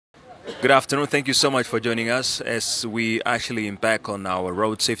Good afternoon. Thank you so much for joining us as we actually embark on our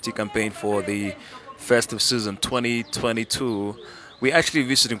road safety campaign for the festive season 2022. We're actually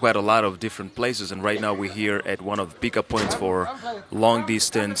visiting quite a lot of different places, and right now we're here at one of the bigger points for long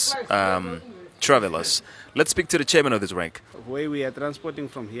distance travelers. Let's speak to the chairman of this rank. Where we are transporting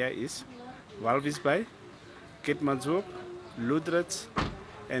from here is Walvis Bay, Keetmanshoop, Ludrats,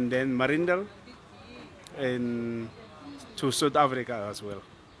 and then Marindal, and to South Africa as well.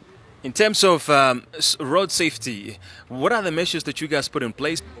 In terms of road safety, what are the measures that you guys put in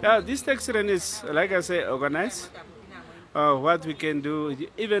place? This taxi run is, like I say, organized. What we can do,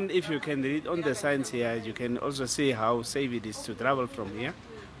 even if you can read on the signs here, you can also see how safe it is to travel from here,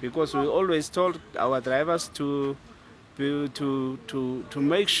 because we always told our drivers to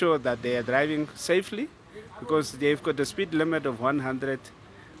make sure that they are driving safely, because they've got a speed limit of 100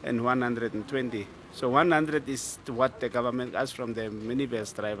 and 120. So 100 is what the government asks from the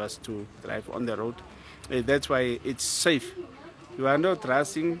minibus drivers to drive on the road. That's why it's safe. You are not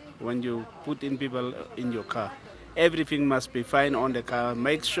rushing when you put in people in your car. Everything must be fine on the car.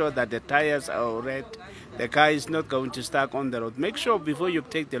 Make sure that the tires are red. The car is not going to stuck on the road. Make sure before you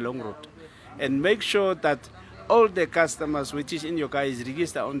take the long road. And make sure that all the customers which is in your car is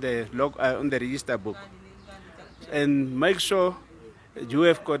registered on the register book. And make sure you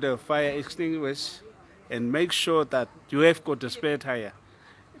have got a fire extinguisher, and make sure that you have got a spare tire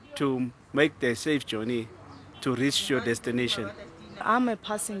to make the safe journey to reach your destination. I'm a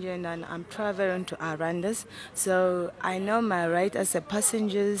passenger and I'm traveling to Arandas, so I know my right as a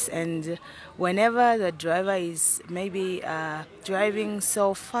passenger, and whenever the driver is maybe driving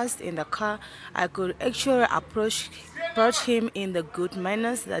so fast in the car, I could actually approach him in the good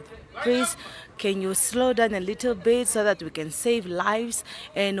manners that, please, can you slow down a little bit so that we can save lives?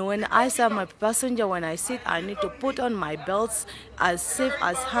 And when I say my passenger, when I sit, I need to put on my belts as safe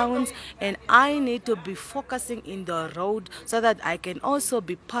as hounds, and I need to be focusing in the road so that I can also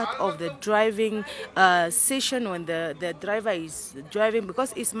be part of the driving session when the driver is driving,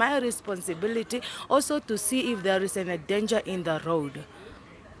 because it's my responsibility also to see if there is any danger in the road.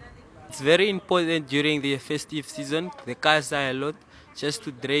 It's very important during the festive season. The cars are a lot, just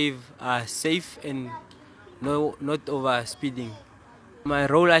to drive safe and not over speeding. My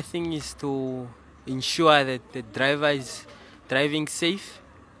role, I think, is to ensure that the driver is driving safe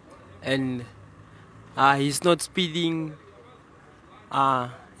and he's not speeding.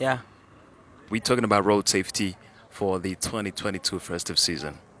 Yeah. We're talking about road safety for the 2022 festive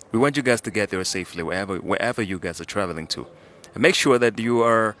season. We want you guys to get there safely wherever you guys are traveling to. And make sure that you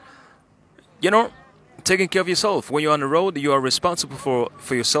are, taking care of yourself. When you're on the road, you are responsible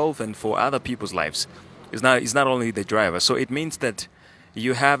for yourself and for other people's lives. It's not only the driver. So it means that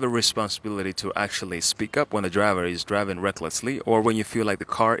you have a responsibility to actually speak up when the driver is driving recklessly, or when you feel like the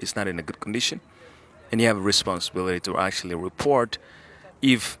car is not in a good condition. And you have a responsibility to actually report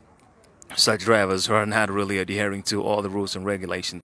if such drivers are not really adhering to all the rules and regulations.